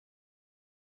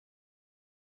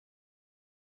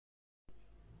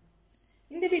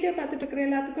இந்த வீடியோ பார்த்துட்டு இருக்கிற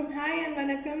எல்லாத்துக்கும் ஹாய் அண்ட்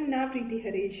வணக்கம். நான் பிரீத்தி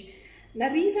ஹரீஷ்.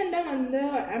 நான் ரீசெண்டாக வந்து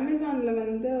அமேசானில்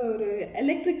வந்து ஒரு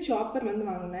எலக்ட்ரிக் சாப்பர் வந்து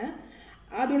வாங்கினேன்.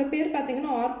 அதோட பேர்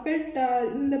பார்த்தீங்கன்னா ஆர்பெட்.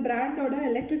 இந்த பிராண்டோட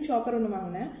எலக்ட்ரிக் சாப்பர் ஒன்று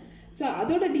வாங்கினேன். ஸோ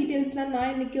அதோட டீட்டெயில்ஸ் தான்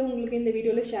நான் இன்றைக்கி உங்களுக்கு இந்த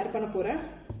வீடியோவில் ஷேர் பண்ண போகிறேன்.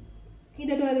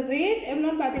 இதோட ரேட்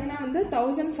எவ்வளோன்னு பார்த்தீங்கன்னா வந்து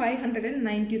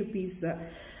 1590 rupees.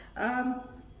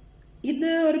 இது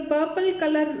ஒரு பர்பிள்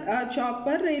கலர்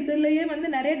சாப்பர். இதுலேயே வந்து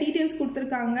நிறைய டீட்டெயில்ஸ்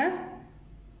கொடுத்துருக்காங்க.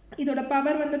 இதோட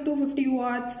பவர் வந்து 250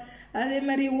 watts, அதே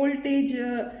மாதிரி வோல்டேஜ்,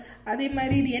 அதே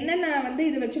மாதிரி இது என்னென்ன வந்து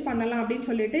இது வச்சு பண்ணலாம் அப்படின்னு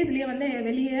சொல்லிட்டு இதுலேயே வந்து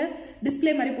வெளியே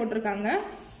டிஸ்பிளே மாதிரி போட்டிருக்காங்க.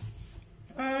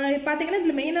 பார்த்தீங்கன்னா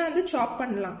இதில் மெயினாக வந்து சாப்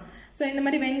பண்ணலாம். ஸோ இந்த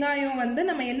மாதிரி வெங்காயம் வந்து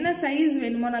நம்ம என்ன சைஸ்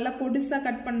வேணுமோ, நல்லா பொடிசாக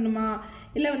கட் பண்ணணுமா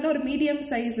இல்லை வந்து ஒரு மீடியம்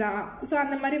சைஸா, ஸோ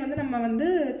அந்த மாதிரி வந்து நம்ம வந்து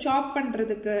சாப்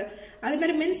பண்ணுறதுக்கு, அதே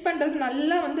மாதிரி மின்ஸ் பண்ணுறதுக்கு,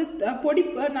 நல்லா வந்து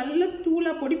நல்ல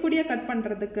தூளாக பொடியாக கட்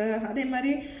பண்ணுறதுக்கு, அதே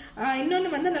மாதிரி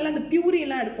இன்னொன்று வந்து நல்லா அந்த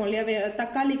பியூரிலாம் எடுப்போம் இல்லையா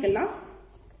தக்காளிக்கெல்லாம்,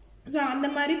 ஸோ அந்த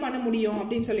மாதிரி பண்ண முடியும்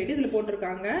அப்படின்னு சொல்லிட்டு இதில்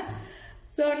போட்டிருக்காங்க.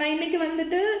 ஸோ நான் இன்றைக்கி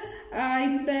வந்துட்டு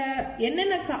இந்த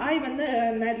என்னென்ன காய் வந்து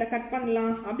நான் இதில் கட்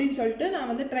பண்ணலாம் அப்படின்னு சொல்லிட்டு நான்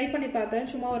வந்து ட்ரை பண்ணி பார்த்தேன்.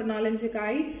 சும்மா ஒரு 4-5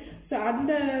 காய். ஸோ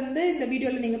அந்த வந்து இந்த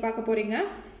வீடியோவில் நீங்கள் பார்க்க போகிறீங்க.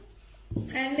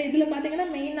 அண்ட் இதில் பார்த்தீங்கன்னா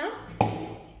மெயினாக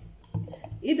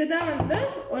இதுதான் வந்து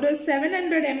ஒரு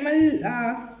 700 ml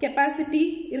கெப்பாசிட்டி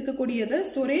இருக்கக்கூடியது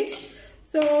ஸ்டோரேஜ்.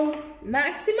 ஸோ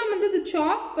மேக்ஸிமம் வந்து இது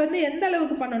சாப் வந்து எந்த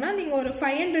அளவுக்கு பண்ணோன்னா நீங்கள் ஒரு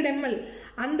 500 ml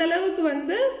அந்த அளவுக்கு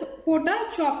வந்து போட்டால்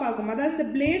சாப் ஆகும். அதாவது இந்த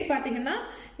பிளேட் பார்த்தீங்கன்னா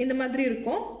இந்த மாதிரி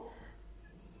இருக்கும்.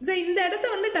 ஸோ இந்த இடத்த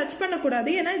வந்து டச் பண்ணக்கூடாது,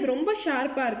 ஏன்னா இது ரொம்ப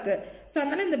ஷார்ப்பாக இருக்குது. ஸோ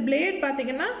அதனால் இந்த பிளேட்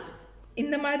பார்த்தீங்கன்னா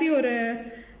இந்த மாதிரி ஒரு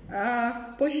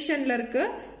பொசிஷனில்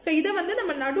இருக்குது. ஸோ இதை வந்து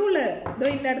நம்ம நடுவில்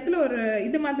இந்த இடத்துல ஒரு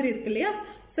இது மாதிரி இருக்கு இல்லையா,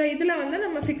 ஸோ இதில் வந்து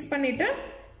நம்ம ஃபிக்ஸ் பண்ணிவிட்டு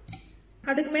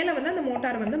அதுக்கு மேலே வந்து அந்த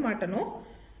மோட்டார் வந்து மாட்டணும்.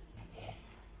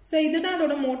 ஸோ இதுதான்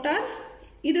அதோட மோட்டார்.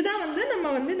 இதுதான் வந்து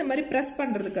நம்ம வந்து இந்த மாதிரி ப்ரெஸ்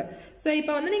பண்ணுறதுக்கு. ஸோ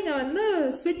இப்போ வந்து நீங்கள் வந்து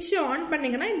ஸ்விட்ச் ஆன்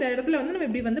பண்ணிங்கன்னா இந்த இடத்துல வந்து நம்ம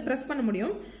இப்படி வந்து ப்ரெஸ் பண்ண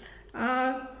முடியும்.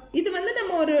 இது வந்து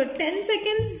நம்ம ஒரு 10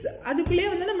 seconds அதுக்குள்ளேயே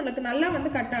வந்து நம்மளுக்கு நல்லா வந்து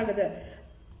கட் ஆகுது.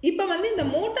 இப்போ வந்து இந்த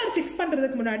மோட்டார் ஃபிக்ஸ்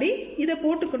பண்ணுறதுக்கு முன்னாடி இதை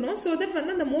போட்டுக்கணும். ஸோ தட்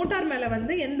வந்து அந்த மோட்டார் மேலே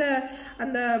வந்து எந்த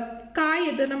அந்த காய்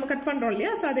எது நம்ம கட் பண்ணுறோம்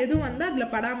இல்லையா, ஸோ அது எதுவும் வந்து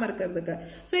அதில் படாமல் இருக்கிறதுக்கு.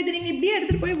 ஸோ இது நீங்கள் இப்படியே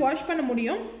எடுத்துகிட்டு போய் வாஷ் பண்ண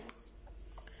முடியும்.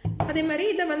 அதே மாதிரி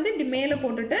இதை வந்து இப்படி மேலே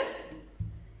போட்டுட்டு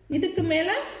இதுக்கு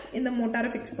மேலே இந்த மோட்டாரை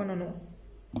ஃபிக்ஸ் பண்ணணும்.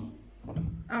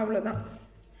 அவ்வளோதான்.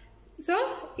 ஸோ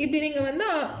இப்படி நீங்கள் வந்து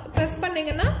ப்ரெஸ்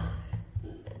பண்ணிங்கன்னா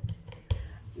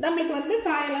நம்மளுக்கு வந்து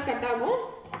காயெல்லாம் கட் ஆகும்.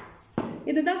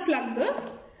 இதுதான் ஃப்ளக்கு.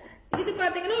 இது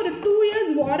பார்த்தீங்கன்னா ஒரு 2 years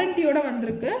வாரண்டியோட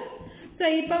வந்திருக்கு. ஸோ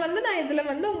இப்போ வந்து நான் இதில்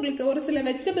வந்து உங்களுக்கு ஒரு சில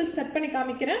வெஜிடபிள்ஸ் கட் பண்ணி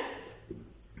காமிக்கிறேன்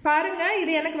பாருங்கள்.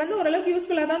 இது எனக்கு வந்து ஓரளவுக்கு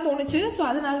யூஸ்ஃபுல்லாக தான் தோணுச்சு. ஸோ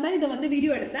அதனால தான் இதை வந்து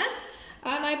வீடியோ எடுத்தேன்.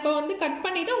 நான் இப்போ வந்து கட்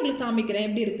பண்ணிவிட்டு உங்களுக்கு காமிக்கிறேன்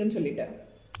எப்படி இருக்குன்னு சொல்லிட்டு.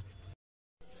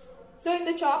 ஸோ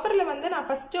இந்த சாப்பரில் வந்து நான்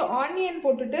ஃபஸ்ட்டு ஆனியன்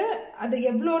போட்டுட்டு அது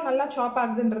எவ்வளோ நல்லா சாப்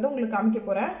ஆகுதுன்றதை உங்களுக்கு காமிக்க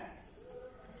போகிறேன்.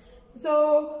 ஸோ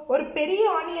ஒரு பெரிய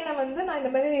ஆனியனை வந்து நான்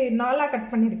இந்த மாதிரி 4ஆக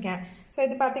கட் பண்ணியிருக்கேன். ஸோ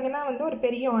இது பார்த்தீங்கன்னா வந்து ஒரு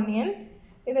பெரிய ஆனியன்,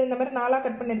 இது இந்த மாதிரி 4ஆக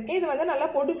கட் பண்ணியிருக்கேன். இது வந்து நல்லா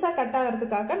பொடிசாக கட்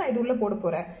ஆகிறதுக்காக நான் இது உள்ளே போட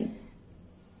போகிறேன்.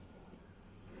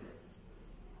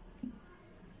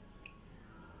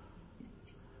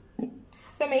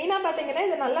 ஸோ மெயினாக பார்த்தீங்கன்னா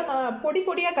இது நல்லா நான்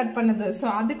பொடியாக கட் பண்ணுது. ஸோ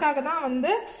அதுக்காக தான்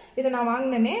வந்து இதை நான்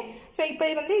வாங்கினேனே. ஸோ இப்போ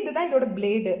வந்து இதுதான் இதோட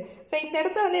பிளேடு. ஸோ இந்த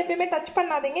இடத்த வந்து எப்பயுமே டச்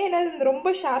பண்ணாதீங்க, ஏன்னா இது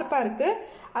ரொம்ப ஷார்ப்பாக இருக்குது.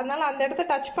 அதனால் அந்த இடத்த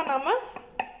டச் பண்ணாமல்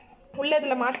உள்ளே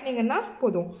இதில் மாட்டினீங்கன்னா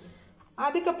போதும்.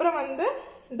 அதுக்கப்புறம் வந்து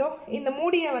இந்த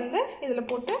மூடியை வந்து இதில்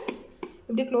போட்டு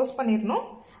இப்படி க்ளோஸ் பண்ணிடணும்.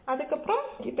 அதுக்கப்புறம்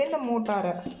இப்போ இந்த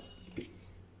மோட்டாரை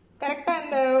கரெக்டாக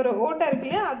இந்த ஒரு ஓட்டை இருக்கு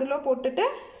இல்லையா, அதில் போட்டுட்டு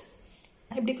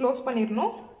இப்படி க்ளோஸ்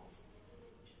பண்ணிடணும்.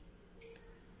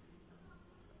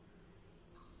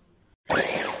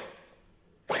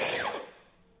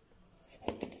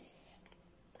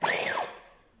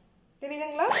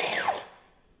 தெரியுதுங்களா?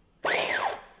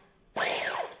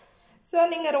 ஸோ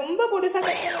நீங்கள் ரொம்ப பொடிசாக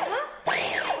கட் பண்ணோம்னா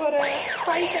ஒரு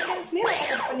 5 secondsலேயே நம்ம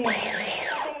கட் பண்ணிடலாம்.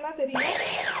 பார்த்தீங்கன்னா தெரியும்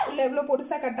இல்லை எவ்வளோ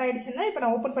பொடிசாக கட் ஆகிடுச்சுன்னா. இப்போ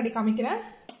நான் ஓப்பன் பண்ணி காமிக்கிறேன்.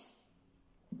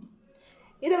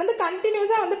 இதை வந்து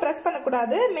கண்டினியூஸாக வந்து ப்ரெஸ்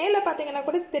பண்ணக்கூடாது. மேலே பார்த்தீங்கன்னா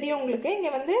கூட தெரியும் உங்களுக்கு.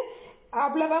 இங்கே வந்து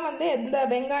அவ்வளோவா வந்து எந்த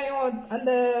வெங்காயம்,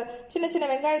 அந்த சின்ன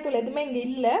வெங்காயத்தூள் எதுவுமே இங்கே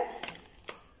இல்லை.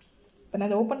 இப்போ நான்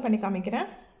அதை ஓப்பன் பண்ணி காமிக்கிறேன்.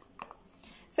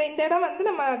 ஸோ இந்த இடம் வந்து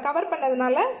நம்ம கவர்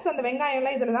பண்ணதுனால ஸோ அந்த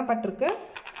வெங்காயம்லாம் இதில் தான் பட்டிருக்கு.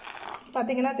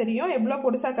 பார்த்தீங்கன்னா தெரியும் எவ்வளோ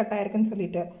பொடிசாக கட் ஆயிருக்குன்னு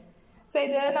சொல்லிட்டு. ஸோ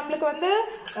இது நம்மளுக்கு வந்து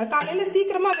காலையில்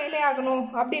சீக்கிரமாக வேலையாகணும்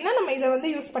அப்படின்னா நம்ம இதை வந்து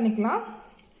யூஸ் பண்ணிக்கலாம்.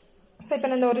 ஸோ இப்போ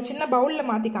நான் இந்த ஒரு சின்ன பவுலில்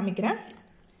மாற்றி காமிக்கிறேன்.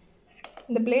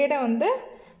 இந்த பிளேடை வந்து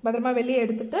பத்திரமா வெளியே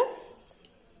எடுத்துட்டு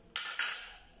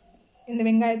இந்த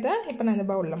வெங்காயத்தை இப்போ நான் இந்த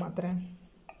பவுலில் மாற்றுறேன்.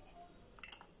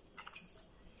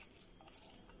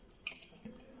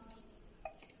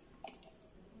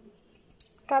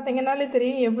 பார்த்தீங்கன்னாலே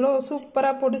தெரியும் எவ்வளோ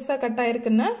சூப்பராக பொடிசாக கட்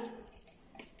ஆயிருக்குன்னு.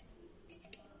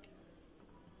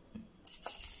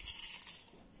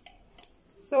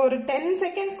 ஸோ ஒரு 10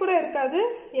 செகண்ட்ஸ் கூட இருக்காது,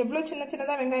 எவ்வளோ சின்ன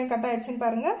சின்னதாக வெங்காயம் கட் ஆயிடுச்சுன்னு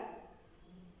பாருங்கள்.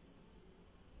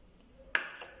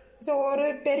 ஸோ ஒரு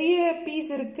பெரிய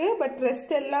பீஸ் இருக்குது, பட்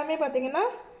ரெஸ்ட் எல்லாமே பார்த்தீங்கன்னா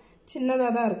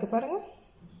சின்னதாக தான் இருக்குது பாருங்கள்.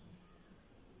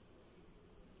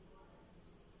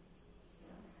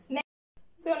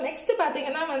 ஸோ நெக்ஸ்ட்டு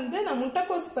பார்த்தீங்கன்னா வந்து நான்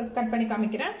முட்டைக்கோஸ் கட் பண்ணி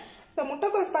காமிக்கிறேன். ஸோ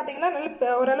முட்டைக்கோஸ் பார்த்தீங்கன்னா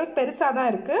நல்ல ஓரளவுக்கு பெருசாக தான்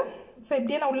இருக்குது. ஸோ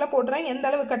இப்படியே நான் உள்ளே போடுறேன், எந்த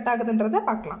அளவு கட் ஆகுதுன்றதை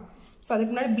பார்க்கலாம். ஸோ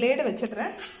அதுக்கு முன்னாடி பிளேடை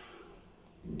வச்சிடுறேன்.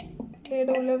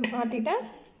 பிளேடை உள்ளே மாட்டிட்டேன்.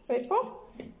 ஸோ இப்போது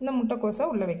இந்த முட்டைக்கோஸை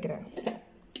உள்ளே வைக்கிறேன்.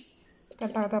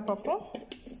 கட் ஆகுதா பார்ப்போம்.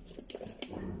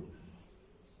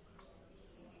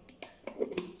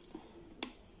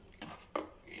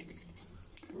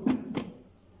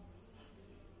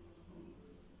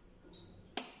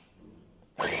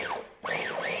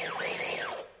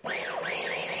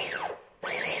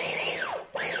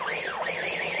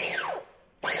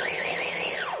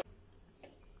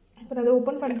 அப்புறம் அதை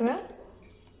ஓப்பன் பண்ணுறேன்.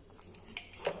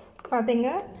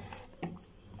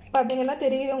 பார்த்தீங்கன்னா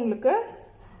தெரியுது உங்களுக்கு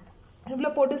இவ்வளோ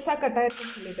பொடுசாக கட்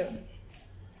ஆயிருக்குன்னு சொல்லிட்டு.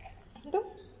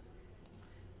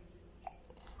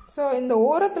 ஸோ இந்த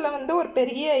ஓரத்தில் வந்து ஒரு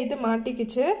பெரிய இது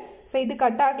மாட்டிக்கிச்சு. ஸோ இது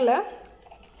கட் ஆகலை.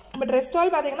 பட் ரெஸ்ட்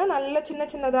ஆல் பார்த்தீங்கன்னா நல்ல சின்ன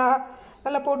சின்னதாக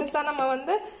நல்ல பொடுசாக நம்ம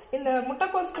வந்து இந்த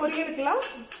முட்டைக்கோஸ் பொரியலுக்கெலாம்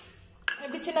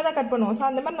இப்படி சின்னதாக கட் பண்ணுவோம். ஸோ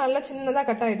அந்த மாதிரி நல்லா சின்னதாக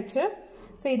கட் ஆகிடுச்சு.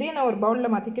 ஸோ இதையும் நான் ஒரு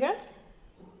பவுலில் மாற்றிக்கிறேன்.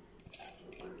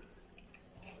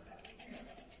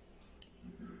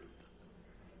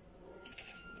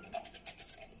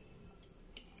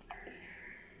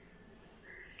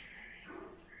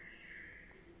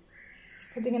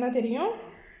 பார்த்தீங்கன்னா தெரியும்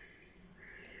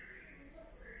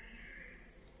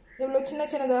எவ்வளோ சின்ன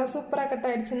சின்னதாக சூப்பராக கட்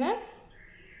ஆகிடுச்சுன்னு.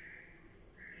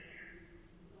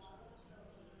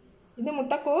 இது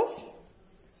முட்டைக்கோஸ்.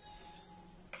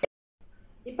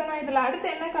 இப்போ நான் இதில் அடுத்து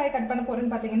என்ன காய் கட் பண்ண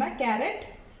போகிறேன்னு பார்த்தீங்கன்னா கேரட்.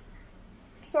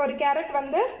 ஸோ ஒரு கேரட்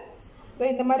வந்து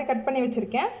இந்த மாதிரி கட் பண்ணி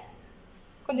வச்சுருக்கேன்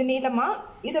கொஞ்சம் நீளமாக.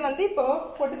 இதை வந்து இப்போது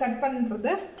போட்டு கட்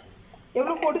பண்ணுறது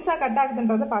எவ்வளோ பொடுசாக கட்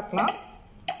ஆகுதுன்றதை பார்க்கலாம்.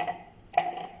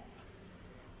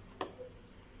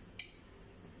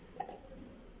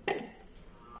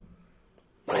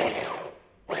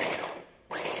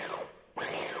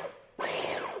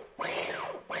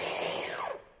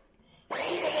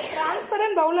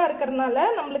 பவுலாக இருக்கிறதுனால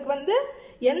நம்மளுக்கு வந்து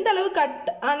எந்த அளவு கட்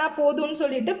ஆனால் போதும்னு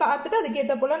சொல்லிட்டு பார்த்துட்டு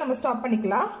அதுக்கேற்ற போல் நம்ம ஸ்டாப்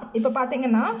பண்ணிக்கலாம். இப்போ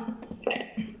பார்த்தீங்கன்னா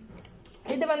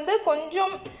இது வந்து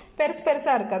கொஞ்சம்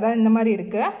பெருசாக இருக்குது, அதான் இந்த மாதிரி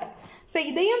இருக்குது. ஸோ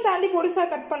இதையும் தாண்டி பொடுசாக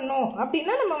கட் பண்ணணும்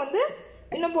அப்படின்னா நம்ம வந்து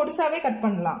இன்னும் பொடுசாகவே கட்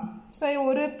பண்ணலாம். ஸோ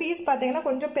ஒரு பீஸ் பார்த்தீங்கன்னா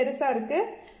கொஞ்சம் பெருசாக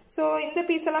இருக்குது. ஸோ இந்த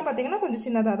பீஸ் எல்லாம் பார்த்தீங்கன்னா கொஞ்சம்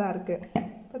சின்னதாக தான் இருக்குது.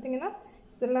 பார்த்தீங்கன்னா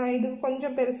இதெல்லாம் இது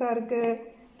கொஞ்சம் பெருசாக இருக்குது,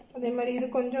 அதே மாதிரி இது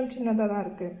கொஞ்சம் சின்னதாக தான்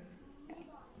இருக்குது.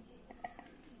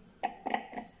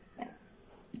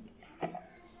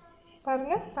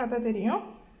 பாருங்க, பார்த்தா தெரியும்.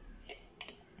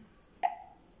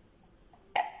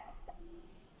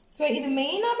 ஸோ இது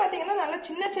மெயினாக பார்த்தீங்கன்னா நல்லா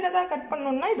சின்ன சின்னதாக கட்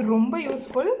பண்ணணும்னா இது ரொம்ப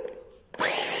யூஸ்ஃபுல்.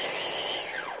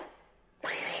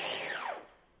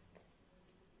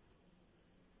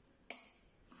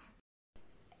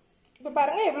 இப்போ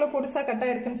பாருங்கள் எவ்வளோ பொடிசாக கட்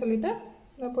ஆகிருக்குன்னு சொல்லிட்டு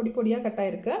பொடி பொடியாக கட்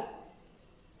ஆகிருக்கு.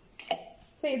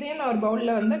 ஸோ இதையும் நான் ஒரு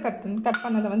பவுலில் வந்து கட்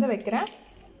பண்ணதை வந்து வைக்கிறேன்.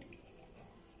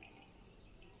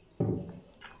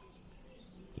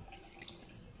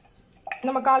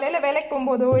 நம்ம காலையில் வேலைக்கு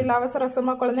போகும்போதோ இல்லை அவசர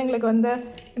அவசரமாக குழந்தைங்களுக்கு வந்து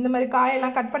இந்த மாதிரி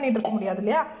காயெல்லாம் கட் பண்ணிட்டு இருக்க முடியாது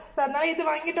இல்லையா? ஸோ அதனால் இது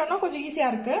வாங்கிட்டோன்னா கொஞ்சம்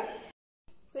ஈஸியாக இருக்குது.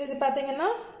 ஸோ இது பார்த்தீங்கன்னா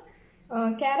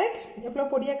கேரட் எவ்வளோ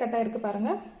பொடியாக கட் ஆகிருக்கு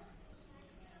பாருங்கள்.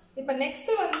 இப்போ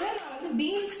நெக்ஸ்ட்டு வந்து நான் வந்து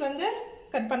பீன்ஸ் வந்து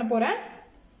கட் பண்ண போகிறேன்.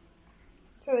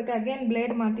 ஸோ அதுக்கு அகெயின்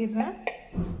பிளேட் மாட்டிடுறேன்.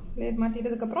 பிளேட்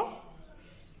மாட்டிட்டதுக்கப்புறம்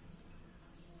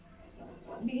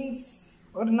பீன்ஸ்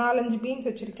ஒரு 4-5 பீன்ஸ்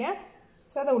வச்சுருக்கேன்.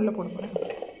 ஸோ அதை உள்ளே போட போகிறேன்.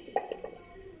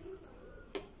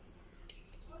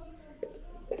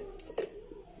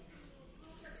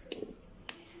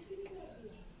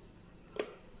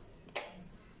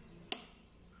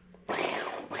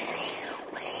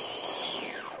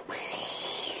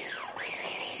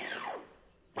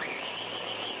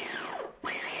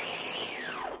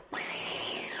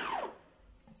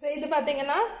 ஸோ இது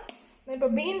பார்த்தீங்கன்னா இப்போ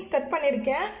பீன்ஸ் கட்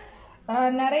பண்ணியிருக்கேன்.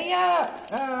 நிறையா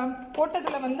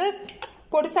போட்டதில் வந்து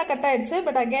பொடிசாக கட் ஆகிடுச்சு.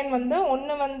 பட் அகெயின் வந்து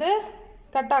ஒன்று வந்து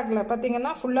கட் ஆகலை,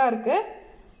 பார்த்தீங்கன்னா ஃபுல்லாக இருக்குது.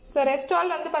 ஸோ ரெஸ்ட்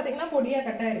ஆல் வந்து பார்த்தீங்கன்னா பொடியாக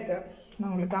கட் ஆகிருக்கு. நான்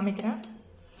உங்களுக்கு காமிக்கிறேன்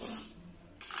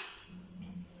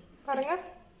பாருங்கள்.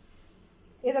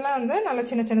 இதெல்லாம் வந்து நல்லா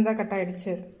சின்ன சின்னதாக கட்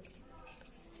ஆகிடுச்சு.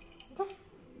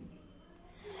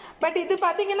 பட் இது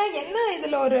பார்த்தீங்கன்னா என்ன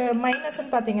இதில் ஒரு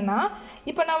மைனஸ்ன்னு பார்த்தீங்கன்னா,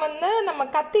 இப்போ நான் வந்து நம்ம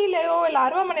கத்தியிலையோ இல்லை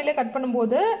அருவாமனையிலையோ கட்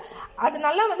பண்ணும்போது அது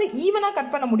நல்லா வந்து ஈவனாக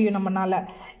கட் பண்ண முடியும் நம்மளால.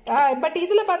 பட்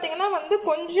இதில் பார்த்தீங்கன்னா வந்து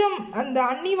கொஞ்சம் அந்த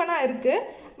அன்ஈவனாக இருக்குது.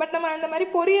 பட் நம்ம அந்த மாதிரி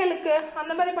பொரியலுக்கு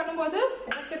அந்த மாதிரி பண்ணும்போது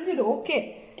எனக்கு தெரிஞ்சது ஓகே.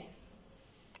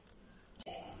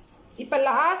 இப்போ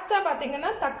லாஸ்ட்டாக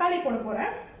பார்த்தீங்கன்னா தக்காளி போட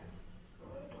போகிறேன்.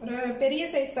 ஒரு பெரிய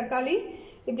சைஸ் தக்காளி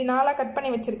இப்படி 4 கட் பண்ணி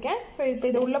வச்சுருக்கேன். ஸோ இப்போ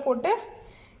இது உள்ளே போட்டு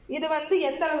இது வந்து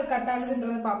எந்த அளவு கட்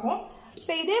ஆகுதுன்றதை பார்ப்போம்.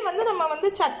 ஸோ இதே வந்து நம்ம வந்து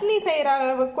சட்னி செய்கிற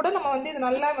அளவுக்கு கூட நம்ம வந்து இது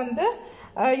நல்லா வந்து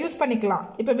யூஸ் பண்ணிக்கலாம்,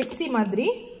 இப்போ மிக்ஸி மாதிரி.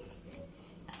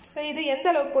 ஸோ இது எந்த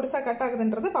அளவுக்கு பொடிசாக கட்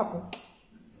ஆகுதுன்றதை பார்ப்போம்.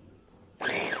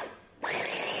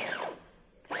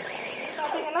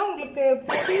 பார்த்தீங்கன்னா உங்களுக்கு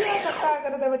பொடியாக கட்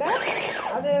ஆகிறத விட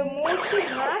அது மோஸ்ட்லி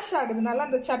மேஷ் ஆகுது, நல்லா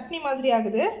அந்த சட்னி மாதிரி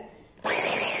ஆகுது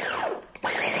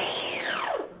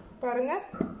பாருங்க.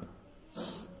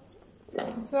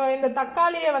 ஸோ இந்த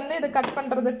தக்காளியை வந்து இது கட்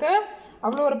பண்ணுறதுக்கு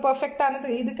அவ்வளோ ஒரு பர்ஃபெக்டானது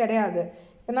இது கிடையாது.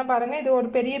 என்ன பாருங்கள், இது ஒரு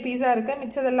பெரிய பீஸாக இருக்குது.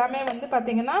 மிச்சது எல்லாமே வந்து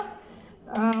பார்த்திங்கன்னா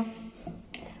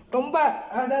ரொம்ப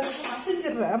அதாவது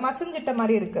மசிஞ்சிட்ட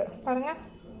மாதிரி இருக்குது பாருங்கள்.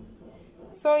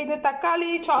 ஸோ இது தக்காளி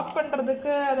சாப்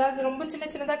பண்ணுறதுக்கு அதாவது ரொம்ப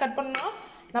சின்னதாக கட் பண்ணோம்,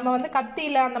 நம்ம வந்து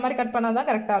கத்தியில் அந்த மாதிரி கட் பண்ணால் தான்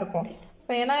கரெக்டாக இருக்கும்.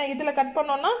 ஸோ ஏன்னா இதில் கட்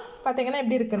பண்ணோன்னா பார்த்திங்கன்னா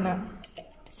எப்படி இருக்குன்னு.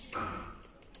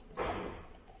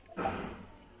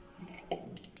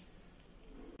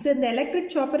 ஸோ இந்த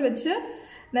எலக்ட்ரிக் சாப்பர் வச்சு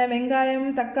நான் வெங்காயம்,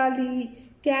 தக்காளி,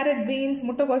 கேரட், பீன்ஸ்,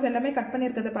 முட்டைக்கோஸ் எல்லாமே கட்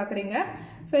பண்ணியிருக்கிறத பார்க்குறீங்க.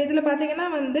 ஸோ இதில் பார்த்தீங்கன்னா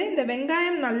வந்து இந்த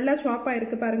வெங்காயம் நல்லா சாப்பாக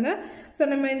இருக்குது பாருங்கள். ஸோ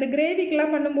நம்ம இந்த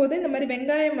கிரேவிக்கெலாம் பண்ணும்போது இந்த மாதிரி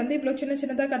வெங்காயம் வந்து இவ்வளோ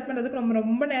சின்னதாக கட் பண்ணுறதுக்கு நம்ம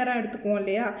ரொம்ப நேரம் எடுத்துக்குவோம்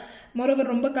இல்லையா,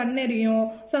 மொரவர் ரொம்ப கண்ணெரியும்.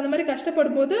 ஸோ அந்த மாதிரி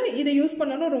கஷ்டப்படும் போது இதை யூஸ்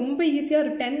பண்ணணும், ரொம்ப ஈஸியாக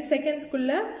ஒரு 10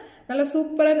 செகண்ட்ஸ்க்குள்ளே நல்லா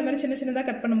சூப்பராக இந்த மாதிரி சின்னதாக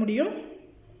கட் பண்ண முடியும்.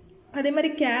 அதே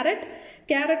மாதிரி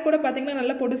கேரட் கூட பார்த்திங்கன்னா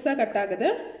நல்லா பொடுசாக கட் ஆகுது.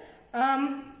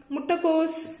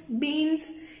 முட்டைக்கோஸ், பீன்ஸ்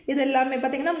இது எல்லாமே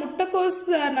பார்த்தீங்கன்னா முட்டைக்கோஸ்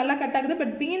நல்லா கட் ஆகுது.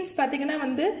 பட் பீன்ஸ் பார்த்தீங்கன்னா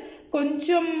வந்து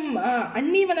கொஞ்சம்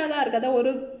அன்ஈவனாக தான் இருக்குது. அதாவது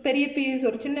ஒரு பெரிய பீஸ்,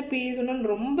 ஒரு சின்ன பீஸ்,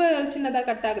 இன்னொன்று ரொம்ப சின்னதாக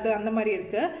கட் ஆகுது, அந்த மாதிரி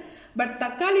இருக்குது. பட்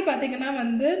தக்காளி பார்த்தீங்கன்னா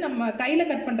வந்து நம்ம கையில்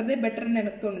கட் பண்ணுறதே பெட்டர்னு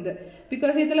எனக்கு தோணுது.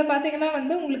 பிகாஸ் இதில் பார்த்தீங்கன்னா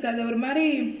வந்து உங்களுக்கு அது ஒரு மாதிரி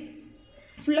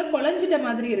ஃபுல்லாக குழஞ்சிட்ட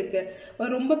மாதிரி இருக்குது.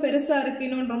 ரொம்ப பெருசாக இருக்குது,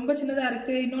 இன்னொன்று ரொம்ப சின்னதாக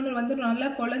இருக்குது, இன்னொன்று வந்து நல்லா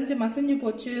குழஞ்சி மசிஞ்சு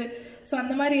போச்சு. ஸோ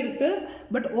அந்த மாதிரி இருக்குது.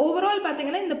 பட் ஓவரால்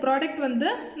பார்த்திங்கன்னா இந்த ப்ராடக்ட் வந்து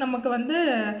நமக்கு வந்து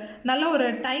நல்ல ஒரு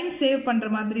டைம் சேவ் பண்ணுற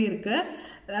மாதிரி இருக்குது.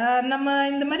 நம்ம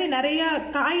இந்த மாதிரி நிறையா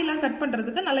காயெல்லாம் கட்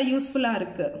பண்ணுறதுக்கு நல்லா யூஸ்ஃபுல்லாக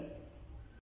இருக்குது.